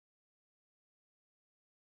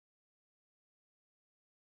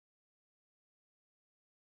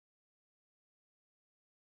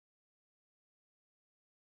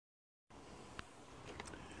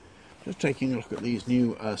Just taking a look at these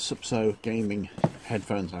new Supsoo gaming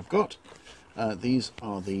headphones I've got. These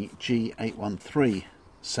are the G813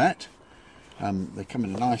 set. They come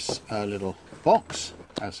in a nice little box,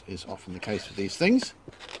 as is often the case with these things.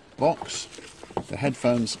 Box. The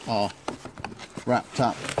headphones are wrapped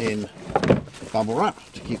up in bubble wrap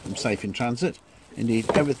to keep them safe in transit. Indeed,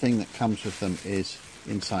 everything that comes with them is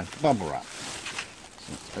inside the bubble wrap.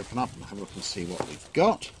 So let's open up and have a look and see what we've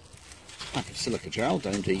got. Pack of silica gel,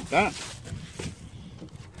 don't eat that.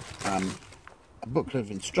 A booklet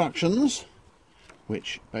of instructions,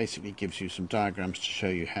 which basically gives you some diagrams to show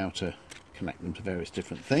you how to connect them to various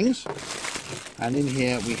different things. And in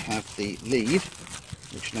here we have the lead,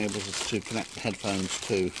 which enables us to connect the headphones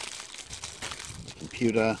to a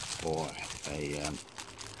computer or a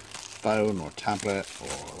phone or tablet or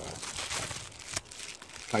a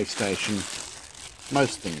PlayStation.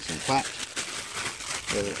 Most things, in fact,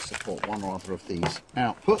 whether it support one or other of these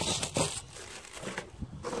outputs.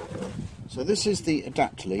 So this is the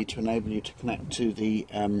adapter lead to enable you to connect to the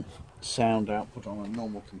sound output on a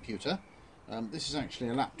normal computer. This is actually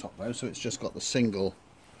a laptop though, so it's just got the single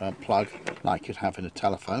plug like you'd have in a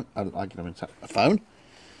telephone, like you'd have in a phone.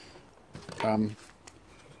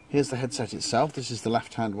 Here's the headset itself. This is the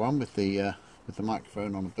left-hand one with the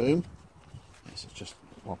microphone on a boom. Yes, it just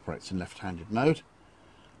operates in left-handed mode.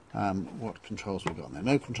 What controls we've got on there?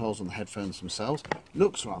 No controls on the headphones themselves.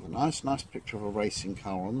 Looks rather nice. Nice picture of a racing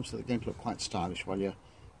car on them, so they're going to look quite stylish while you're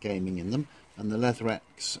gaming in them. And the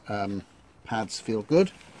LeatherX pads feel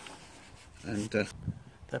good, and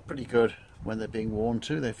they're pretty good when they're being worn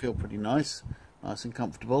too. They feel pretty nice and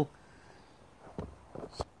comfortable.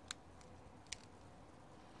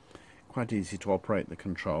 Quite easy to operate the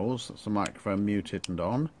controls. That's the microphone muted and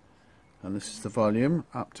on, and this is the volume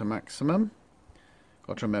up to maximum.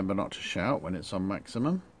 Got to remember not to shout when it's on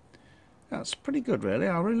maximum. That's pretty good really,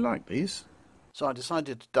 I really like these. So I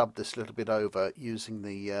decided to dub this a little bit over using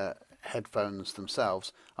the headphones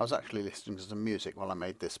themselves. I was actually listening to some music while I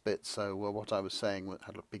made this bit, so what I was saying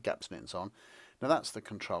had big gaps in it and so on. Now that's the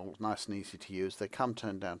controls, nice and easy to use. They come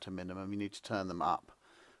turned down to minimum, you need to turn them up,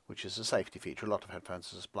 which is a safety feature. A lot of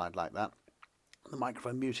headphones are supplied like that. The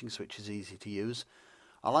microphone muting switch is easy to use.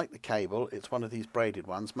 I like the cable. It's one of these braided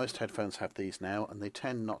ones. Most headphones have these now, and they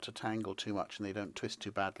tend not to tangle too much, and they don't twist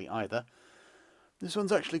too badly either. This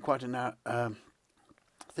one's actually quite a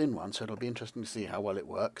thin one, so it'll be interesting to see how well it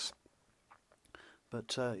works.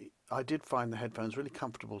 But I did find the headphones really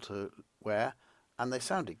comfortable to wear, and they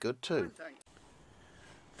sounded good too.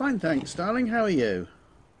 Fine, thanks, darling. How are you?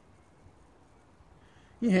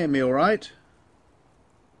 You hear me all right?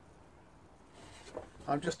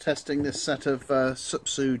 I'm just testing this set of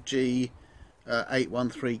Supsoo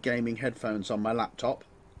G813 gaming headphones on my laptop.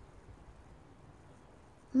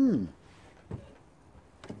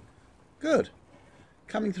 Good.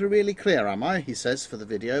 Coming through really clear, am I? He says for the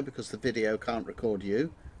video, because the video can't record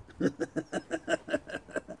you.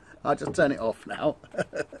 I'll just turn it off now.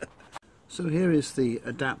 So here is the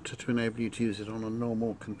adapter to enable you to use it on a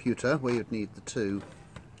normal computer, where you'd need the two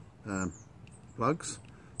plugs.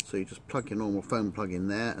 So you just plug your normal phone plug in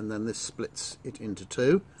there, and then this splits it into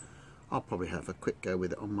two. I'll probably have a quick go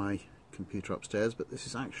with it on my computer upstairs, but this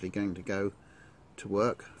is actually going to go to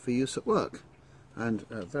work for use at work, and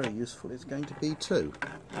very useful it's going to be too.